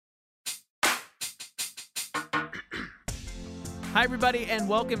Hi, everybody, and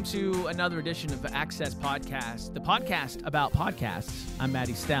welcome to another edition of the Access Podcast, the podcast about podcasts. I'm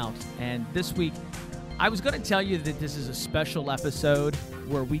Maddie Stout, and this week, I was going to tell you that this is a special episode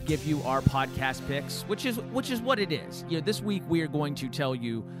where we give you our podcast picks, which is what it is. You know, this week we are going to tell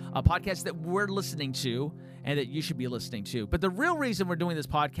you a podcast that we're listening to and that you should be listening to. But the real reason we're doing this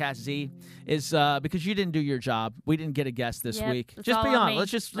podcast, Z, is because you didn't do your job. We didn't get a guest this week. Just be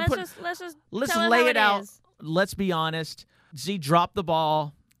honest. Let's lay it out. Let's be honest. Z dropped the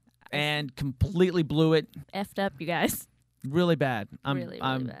ball and completely blew it. Effed up, you guys. Really bad. Really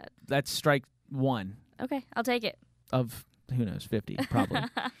bad. That's strike one. Okay, I'll take it. Of, who knows, 50, probably.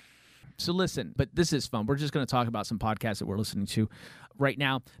 So listen, but this is fun. We're just going to talk about some podcasts that we're listening to right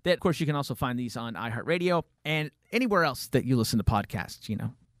now. That, of course, you can also find these on iHeartRadio and anywhere else that you listen to podcasts, you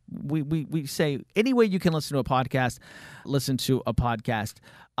know. We say any way you can listen to a podcast, listen to a podcast.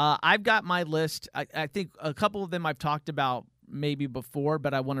 I've got my list. I think a couple of them I've talked about maybe before,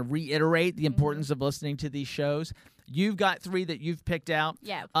 but I want to reiterate the importance of listening to these shows. You've got 3 that you've picked out.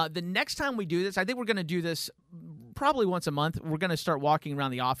 Yeah. The next time we do this, I think we're going to do this probably once a month. We're going to start walking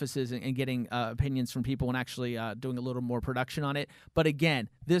around the offices and getting opinions from people and actually doing a little more production on it. But again,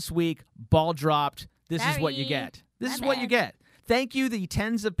 this week, ball dropped. This is what you get. This is what you get. Thank you, the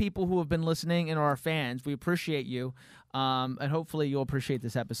tens of people who have been listening and are our fans. We appreciate you, and hopefully you'll appreciate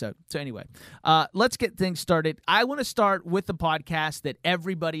this episode. So anyway, let's get things started. I want to start with the podcast that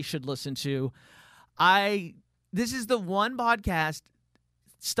everybody should listen to. This is the one podcast,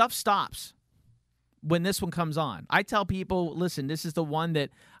 stuff stops when this one comes on. I tell people, listen, this is the one that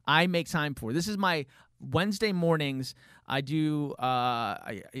I make time for. This is my Wednesday mornings. I do.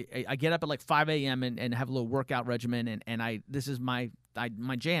 I get up at like 5 a.m. and have a little workout regimen, and this is my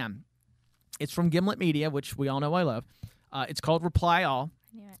jam. It's from Gimlet Media, which we all know I love. It's called Reply All.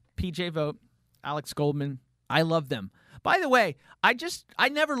 PJ Vogt, Alex Goldman. I love them. By the way, I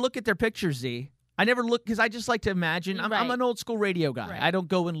never look at their pictures, Z. I never look because I just like to imagine. I'm an old school radio guy. Right. I don't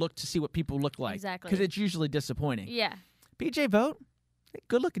go and look to see what people look like. Exactly. Because it's usually disappointing. Yeah. PJ Vogt.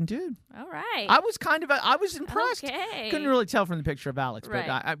 Good looking dude. All right. I was impressed. Okay. Couldn't really tell from the picture of Alex,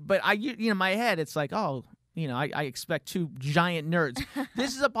 Right. but I you know, my head, it's like, oh, you know, I expect 2 giant nerds.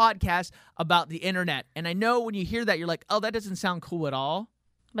 This is a podcast about the internet, and I know when you hear that, you're like, oh, that doesn't sound cool at all.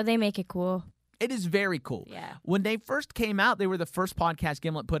 But they make it cool. It is very cool. Yeah. When they first came out, they were the first podcast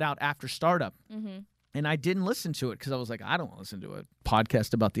Gimlet put out after startup, and I didn't listen to it because I was like, I don't want to listen to a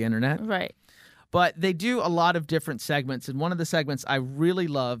podcast about the internet. Right. But they do a lot of different segments, and one of the segments I really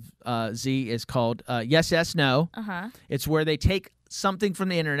love, Z, is called Yes, Yes, No. Uh-huh. It's where they take something from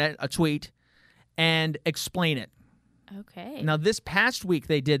the internet, a tweet, and explain it. Okay. Now, this past week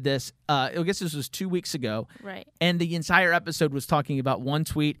they did this. I guess this was 2 weeks ago. Right. And the entire episode was talking about one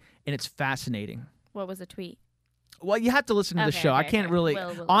tweet, and it's fascinating. What was the tweet? Well, you have to listen to the show. I can't really,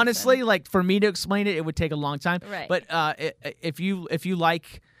 We'll honestly, listen. like for me to explain it, it would take a long time. Right. But if you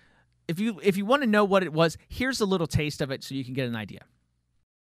want to know what it was, here's a little taste of it so you can get an idea.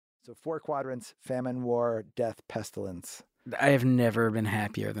 So 4 quadrants: famine, war, death, pestilence. I have never been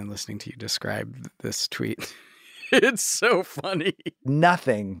happier than listening to you describe this tweet. It's so funny.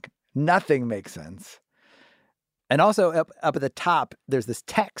 Nothing makes sense. And also up at the top, there's this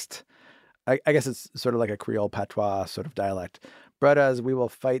text. I guess it's sort of like a Creole patois sort of dialect. Brothers, we will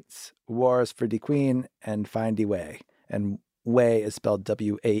fight wars for the queen and find the way. And way is spelled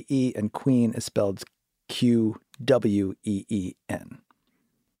W-A-E, and queen is spelled Q-W-E-E-N.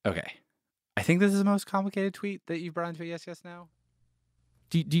 Okay. I think this is the most complicated tweet that you've brought into Yes, Yes, Now.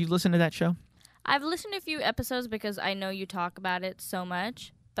 Do you listen to that show? I've listened to a few episodes because I know you talk about it so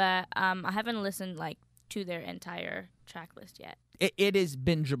much, but I haven't listened to their entire track list yet. It is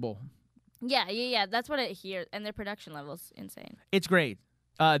bingeable. Yeah. That's what I hear, and their production level's insane. It's great.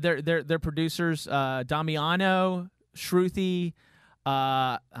 Their producers, Damiano, Shruti,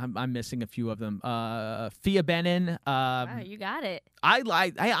 I'm missing a few of them. Fia Benin. Wow, you got it.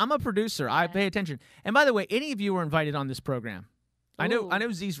 I'm a producer. I pay attention. And by the way, any of you were invited on this program. I Ooh.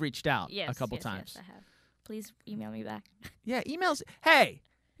 know Z's reached out a couple times. Yes, I have. Please email me back. Yeah, emails. Hey,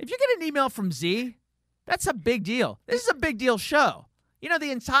 if you get an email from Z, that's a big deal. This is a big deal show. You know, the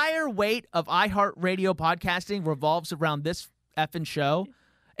entire weight of iHeartRadio podcasting revolves around this effing show.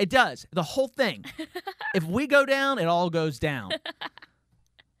 It does. The whole thing. If we go down, it all goes down.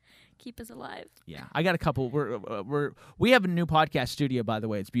 Keep us alive. Yeah, I got a couple. We have a new podcast studio, by the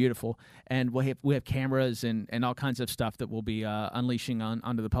way. It's beautiful, and we have cameras and all kinds of stuff that we'll be unleashing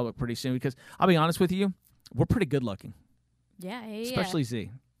onto the public pretty soon. Because I'll be honest with you, we're pretty good looking. Yeah. Especially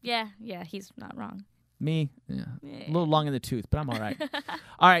Z. Yeah, he's not wrong. Me, yeah, a little long in the tooth, but I'm all right.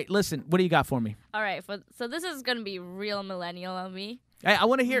 All right, listen, what do you got for me? All right, so this is gonna be real millennial of me. Hey, I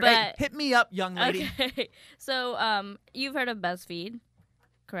want to hear. Hey, But- hit me up, young lady. Okay, so you've heard of BuzzFeed,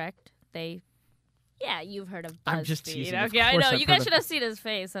 correct? You've heard of BuzzFeed. I'm just teasing. Of Okay, I course know. I've You heard guys of- should have seen his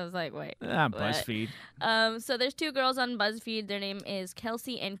face. I was like, wait. what? BuzzFeed. So there's 2 girls on BuzzFeed. Their name is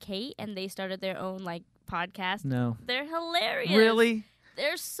Kelsey and Kate, and they started their own podcast. No, They're hilarious. really?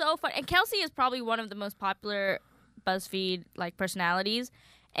 They're so fun. And Kelsey is probably one of the most popular BuzzFeed personalities.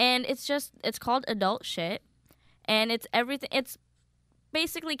 And it's called Adult Shit. And it's everything. It's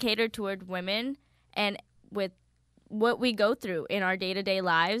basically catered toward women and with what we go through in our day-to-day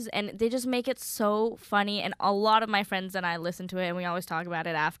lives. And they just make it so funny. And a lot of my friends and I listen to it, and we always talk about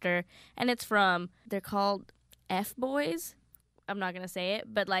it after. And they're called F-Boys. I'm not going to say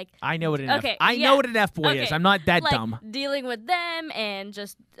it, but I know what an Okay, I yeah. know what an F boy is. Okay, I'm not that dumb. dealing with them and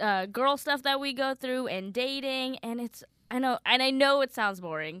just girl stuff that we go through and dating, and I know it sounds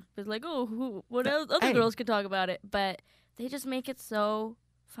boring. It's what else? Other Hey. girls could talk about it, but they just make it so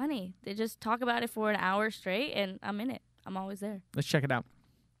funny. They just talk about it for an hour straight, and I'm in it. I'm always there. Let's check it out.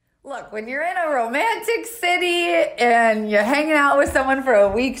 Look, when you're in a romantic city and you're hanging out with someone for a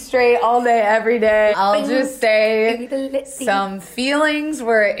week straight, all day, every day, I'll just say some feelings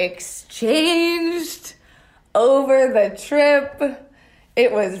were exchanged over the trip.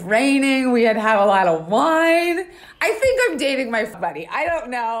 It was raining. We had a lot of wine. I think I'm dating my buddy. I don't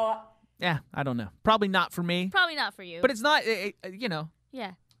know. Yeah, I don't know. Probably not for me. Probably not for you, But it's not.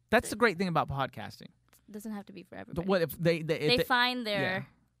 yeah, That's the great thing about podcasting. it doesn't have to be for But everybody. what if They find their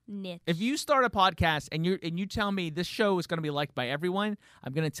niche. if you start a podcast and you tell me this show is going to be liked by everyone,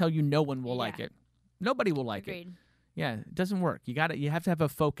 I'm going to tell you no one will like Yeah. it. Nobody will like it. Agreed. Yeah, it doesn't work. You have to have a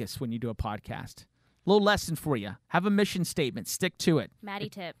focus when you do a podcast. Little lesson for you. Have a mission statement. Stick to it. Maddie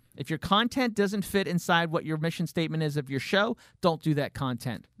tip. If your content doesn't fit inside what your mission statement is of your show, don't do that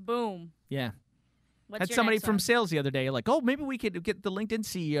content. Boom. Yeah. What's Had your somebody next from one? sales the other day like, oh, maybe we could get the LinkedIn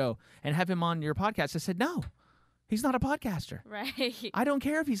CEO and have him on your podcast. I said, no, he's not a podcaster. Right. I don't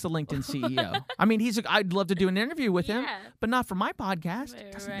care if he's the LinkedIn CEO. I mean, I'd love to do an interview with him, Yeah. but not for my podcast.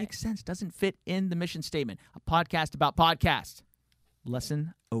 Right, Doesn't right. make sense. Doesn't fit in the mission statement. A podcast about podcasts.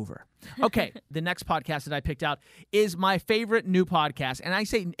 Lesson over. Okay, the next podcast that I picked out is my favorite new podcast. And I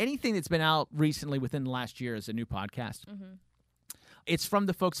say anything that's been out recently within the last year is a new podcast. Mm-hmm. It's from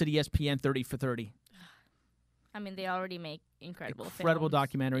the folks at ESPN 30 for 30. I mean, they already make incredible Incredible films.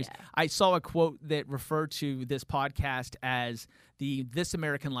 documentaries. Yeah. I saw a quote that referred to this podcast as the This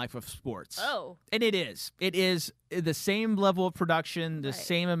American Life of Sports. Oh. And it is. It is the same level of production, the Right.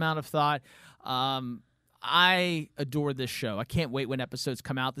 same amount of thought. I adore this show. I can't wait when episodes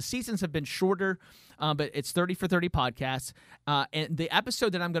come out. The seasons have been shorter, but it's 30 for 30 podcasts. And the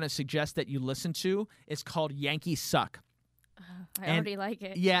episode that I'm going to suggest that you listen to is called Yankees Suck. I And- already like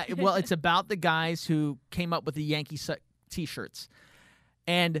it. Yeah, well, it's about the guys who came up with the Yankee T-shirts,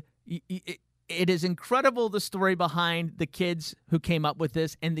 and it is incredible the story behind the kids who came up with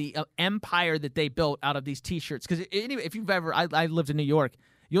this and the empire that they built out of these T-shirts. Because anyway, if you've ever, I lived in New York,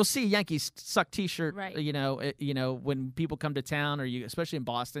 you'll see Yankees Suck T-shirt. Right. You know, when people come to town, or especially in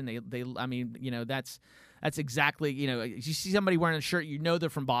Boston, they I mean, that's exactly, you see somebody wearing a shirt, they're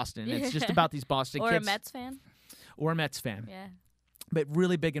from Boston. It's just about these Boston Or kids. a Mets fan. Or a Mets fan. Yeah. But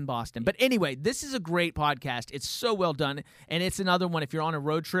really big in Boston. But anyway, this is a great podcast. It's so well done. And it's another one. If you're on a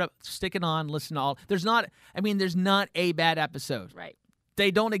road trip, stick it on, listen to all. There's not a bad episode. Right.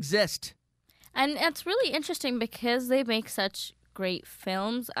 They don't exist. And it's really interesting because they make such great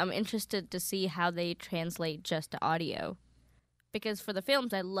films. I'm interested to see how they translate just to audio. Because for the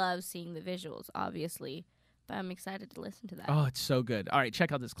films, I love seeing the visuals, obviously. But I'm excited to listen to that. Oh, it's so good. All right,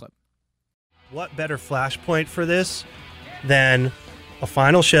 check out this clip. What better flashpoint for this than a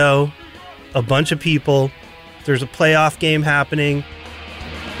final show, a bunch of people, there's a playoff game happening,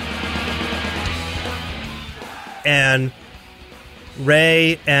 and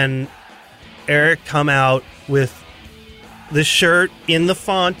Ray and Eric come out with the shirt in the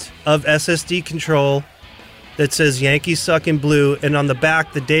font of SSD Control that says Yankees Suck in blue, and on the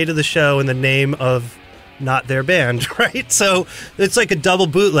back, the date of the show and the name of not their band, right? So it's like a double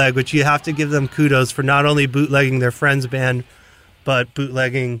bootleg, which you have to give them kudos for not only bootlegging their friend's band, but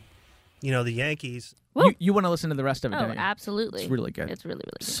bootlegging, the Yankees. You want to listen to the rest of it, Oh, don't you? absolutely. It's really good. It's really,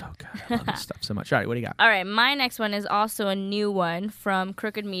 really good. So good. I love this stuff so much. All right, what do you got? All right, my next one is also a new one from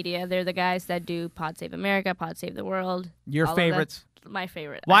Crooked Media. They're the guys that do Pod Save America, Pod Save the World. Your all of them. favorites. My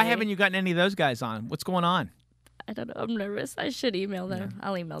favorite. Why haven't you gotten any of those guys on? What's going on? I don't know. I'm nervous. I should email them.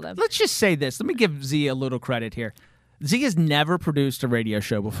 I'll email them. Let's just say this. Let me give Z a little credit here. Z has never produced a radio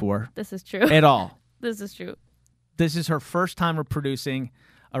show before This is true. at all. This is true. This is her first time of producing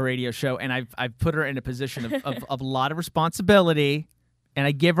a radio show, and I've put her in a position of a lot of responsibility, and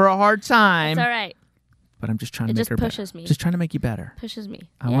I give her a hard time. It's all right. But I'm just trying to It make just her pushes better. me. Just trying to make you better. Pushes me.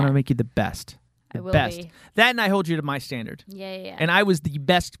 I want to make you the best. I The will best. be. That, and I hold you to my standard. Yeah. And I was the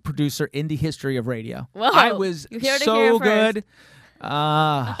best producer in the history of radio. Whoa. I was You heard it so here first. good.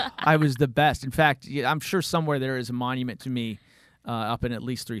 I was the best. In fact, I'm sure somewhere there is a monument to me up in at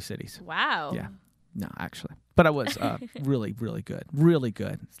least 3 cities. Wow. Yeah. No, actually. But I was really, really good. Really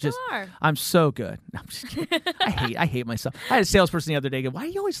good. Still are. I'm so good. No, I'm just kidding. I hate myself. I had a salesperson the other day go, "Why are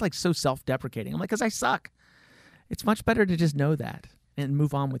you always like so self-deprecating?" I'm like, "Because I suck." It's much better to just know that and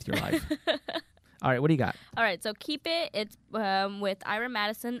move on with your life. All right, what do you got? All right, so Keep It. It's with Ira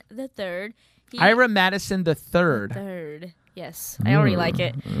Madison the Third. Ira Madison the Third. Third. Yes, I already like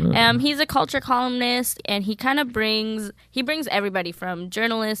it. He's a culture columnist, and he kind of brings everybody from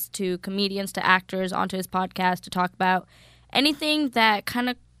journalists to comedians to actors onto his podcast to talk about anything that kind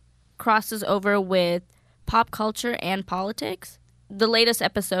of crosses over with pop culture and politics. The latest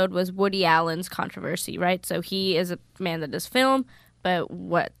episode was Woody Allen's controversy, right? So he is a man that does film, but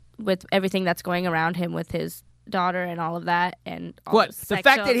with everything that's going around him with his daughter and all of that, and all What? The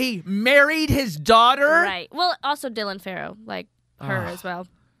fact that he married his daughter? right? Well, also Dylan Farrow, like her as well,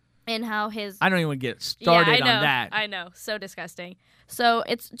 and how his I don't even get started I know, on that. I know, so disgusting. So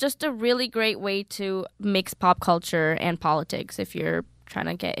it's just a really great way to mix pop culture and politics if you're trying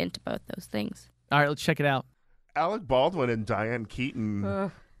to get into both those things. All right, let's check it out. Alec Baldwin and Diane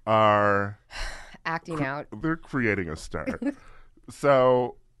Keaton are acting out. They're creating a star.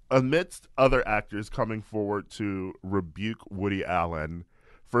 So, amidst other actors coming forward to rebuke Woody Allen,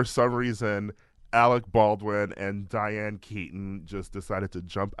 for some reason, Alec Baldwin and Diane Keaton just decided to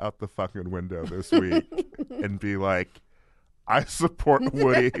jump out the fucking window this week and be like, I support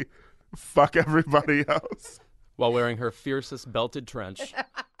Woody. Fuck everybody else. While wearing her fiercest belted trench.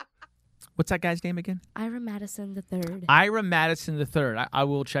 What's that guy's name again? Ira Madison the Third. Ira Madison the Third. I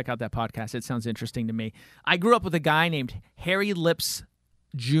will check out that podcast. It sounds interesting to me. I grew up with a guy named Harry Lips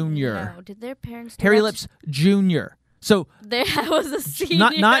Jr. No, did their parents do Harry that? Lips Jr. So There was a senior.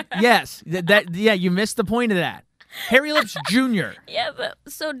 not yes. Yeah, you missed the point of that. Harry Lips Jr. Yeah, but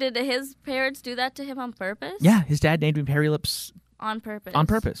so did his parents do that to him on purpose? Yeah, his dad named him Harry Lips On purpose. on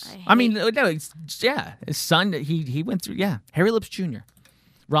purpose. I mean, no, his son. He went through. Yeah, Harry Lips Jr.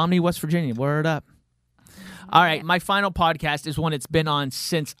 Romney, West Virginia. Word up. All right, my final podcast is one it's been on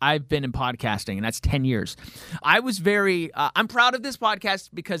since I've been in podcasting, and that's 10 years. I was I'm proud of this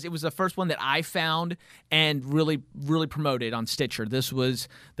podcast because it was the first one that I found and really, really promoted on Stitcher. This was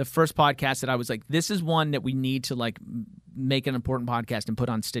the first podcast that I was like, this is one that we need to like make an important podcast and put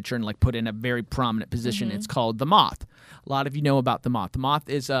on Stitcher and like put in a very prominent position. It's called The Moth. A lot of you know about The Moth. The Moth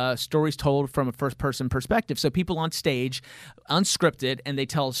is stories told from a first-person perspective. So people on stage, unscripted, and they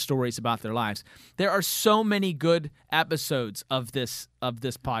tell stories about their lives. There are so many good episodes of this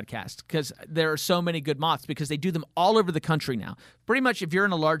podcast because there are so many good moths because they do them all over the country now. Pretty much, if you're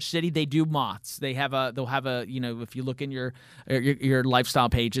in a large city, they do moths. They'll have a if you look in your lifestyle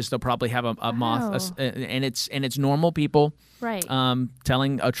pages, they'll probably have a moth, and it's normal people, Right.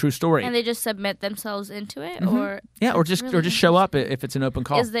 telling a true story. And they just submit themselves into it, or or just show up if it's an open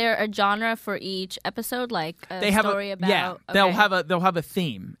call. Is there a genre for each episode, like a story about? Yeah, okay. they'll have a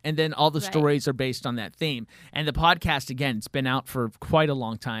theme, and then all the Right. stories are based on that theme. And the podcast, again, it's been out for quite a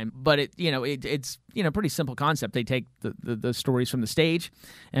long time, but it's pretty simple concept. They take the stories from the stage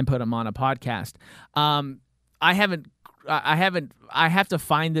and put them on a podcast. I have to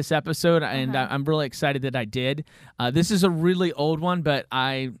find this episode, and I'm really excited that I did. This is a really old one, but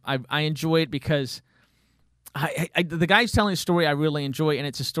I enjoy it because the guy who's telling a story I really enjoy, and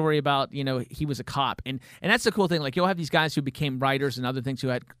it's a story about he was a cop, and that's the cool thing. Like you'll have these guys who became writers and other things who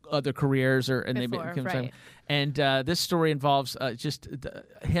had other careers, they became right. And this story involves just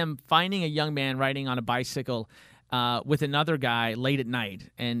him finding a young man riding on a bicycle with another guy late at night,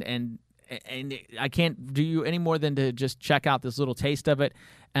 and I can't do you any more than to just check out this little taste of it.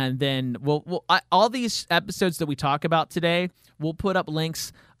 And then all these episodes that we talk about today, we'll put up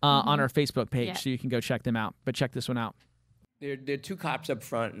links on our Facebook page so you can go check them out. But check this one out. There are two cops up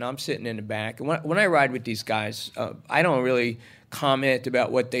front, and I'm sitting in the back. And when I ride with these guys, I don't really comment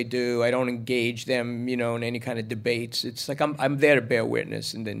about what they do. I don't engage them, in any kind of debates. It's like I'm there to bear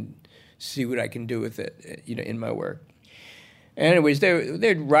witness and then see what I can do with it, in my work. Anyways,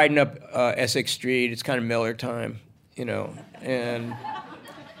 they're riding up Essex Street. It's kind of Miller time, and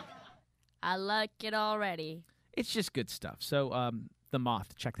I like it already. It's just good stuff. So The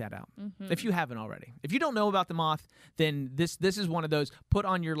Moth. Check that out Mm-hmm. if you haven't already. If you don't know about The Moth, then this is one of those put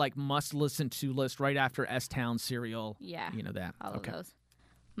on your like must listen to list right after S-Town, Serial. Yeah. You know that. All of those.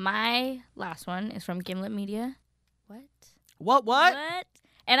 My last one is from Gimlet Media. What? What?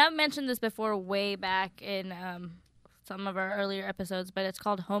 And I've mentioned this before way back in some of our earlier episodes, but it's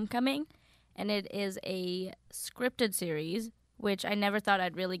called Homecoming, and it is a scripted series, which I never thought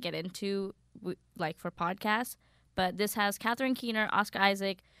I'd really get into, like, for podcasts. But this has Catherine Keener, Oscar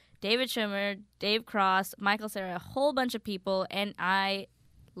Isaac, David Schwimmer, Dave Cross, Michael Cera, a whole bunch of people, and I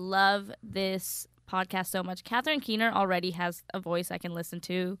love this podcast so much. Catherine Keener already has a voice I can listen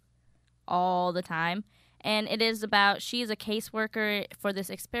to all the time. And it is about, she's a caseworker for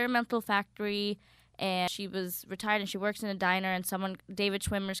this experimental factory, and she was retired and she works in a diner, and David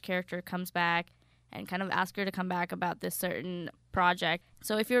Schwimmer's character comes back and kind of asks her to come back about this certain project.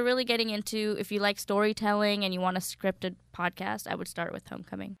 So if you're really getting into, if you like storytelling and you want a scripted podcast, I would start with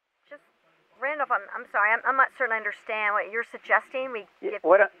Homecoming. Just, Randolph, I'm sorry, I'm not certain I understand what you're suggesting.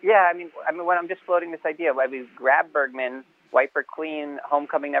 I mean, what I'm just floating this idea. I mean, grab Bergman, wipe her clean,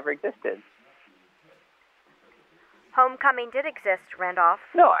 Homecoming never existed. Homecoming did exist, Randolph.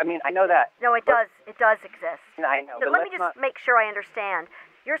 No, I mean, I know that. No, it does. It does exist. I know. So But let me just make sure I understand.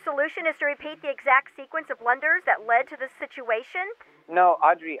 Your solution is to repeat the exact sequence of blunders that led to this situation? No,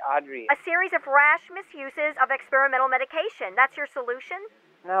 Audrey. A series of rash misuses of experimental medication. That's your solution?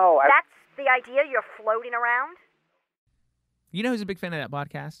 No, That's the idea you're floating around? You know who's a big fan of that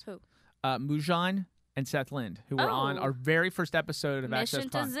podcast? Who? Mujan and Seth Lind, who were on our very first episode of Mission Access to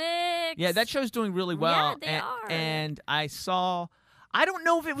Pod. Zix. Yeah, that show's doing really well. Yeah, they are. And I don't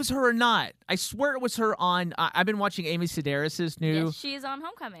know if it was her or not. I swear it was her on. I've been watching Amy Sedaris' new. Yes, she's on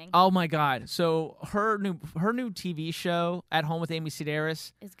Homecoming. Oh my God! So her new TV show, At Home with Amy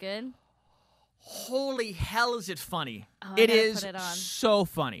Sedaris, is good. Holy hell, is it funny? Oh, It I gotta is put it on. so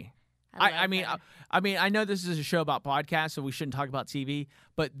funny. I love mean, her. I know this is a show about podcasts, so we shouldn't talk about TV.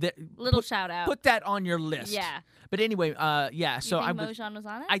 But Little shout out. Put that on your list. Yeah. But anyway, yeah. So you think Mojan was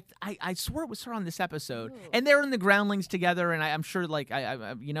on it? I swear it was her on this episode, and they're in the Groundlings together, and I'm sure, like,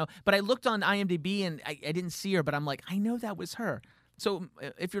 I you know. But I looked on IMDb and I didn't see her, but I'm like, I know that was her. So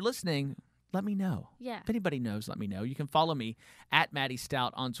if you're listening, let me know. Yeah. If anybody knows, let me know. You can follow me at Maddie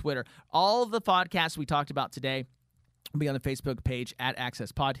Stout on Twitter. All of the podcasts we talked about today will be on the Facebook page at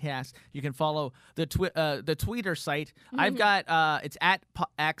Access Podcast. You can follow the Twitter site. I've got it's at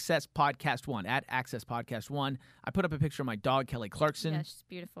Access Podcast 1, at Access Podcast 1. I put up a picture of my dog Kelly Clarkson. Yeah, she's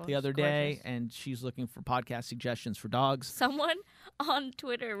beautiful. The other She's day, gorgeous. and she's looking for podcast suggestions for dogs. Someone on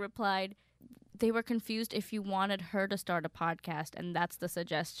Twitter replied, they were confused if you wanted her to start a podcast, and that's the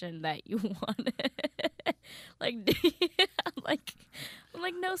suggestion that you wanted. I'm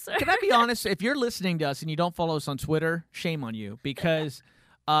like, no, sir. Can I be honest? If you're listening to us and you don't follow us on Twitter, shame on you, because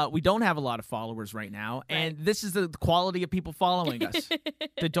we don't have a lot of followers right now, and this is the quality of people following us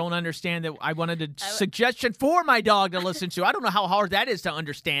that don't understand that I wanted a suggestion for my dog to listen to. I don't know how hard that is to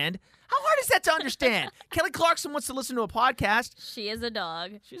understand. How hard is that to understand? Kelly Clarkson wants to listen to a podcast. She is a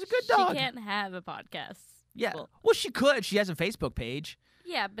dog. She's a good dog. She can't have a podcast. Yeah. Well, she could. She has a Facebook page.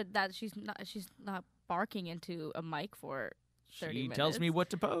 Yeah, but that she's not barking into a mic for 30 minutes. She tells me what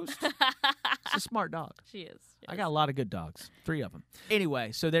to post. She's a smart dog. She is. I got a lot of good dogs. 3 of them.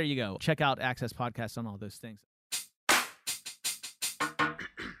 Anyway, so there you go. Check out Access Podcast on all those things.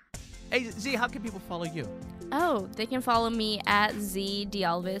 Hey, Z, how can people follow you? Oh, they can follow me at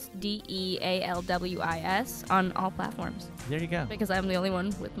ZDealwis, DEALWIS, on all platforms. There you go. Because I'm the only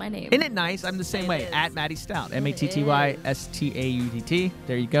one with my name. Isn't it nice? I'm the same way. At Maddie Stout. MATTYSTAUDT.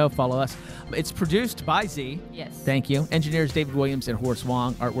 There you go. Follow us. It's produced by Z. Yes. Thank you. Engineers David Williams and Horace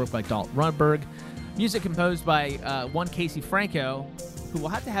Wong. Artwork by Dalton Runberg. Music composed by one Casey Franco, who we'll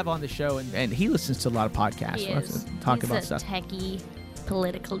have to have on the show, and he listens to a lot of podcasts. He We'll have is. to talk He's about a stuff. techie,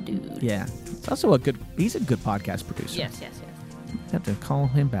 political dude. Yeah. He's also he's a good podcast producer. Yes. Have to call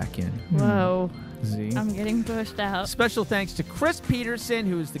him back in. Whoa. Z. I'm getting pushed out. Special thanks to Chris Peterson,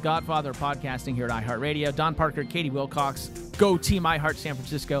 who is the godfather of podcasting here at iHeartRadio. Don Parker, Katie Wilcox. Go Team iHeart San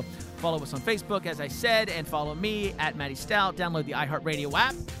Francisco. Follow us on Facebook, as I said, and follow me at Maddie Stout. Download the iHeartRadio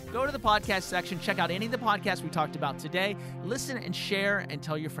app. Go to the podcast section. Check out any of the podcasts we talked about today. Listen and share and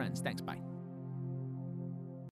tell your friends. Thanks. Bye.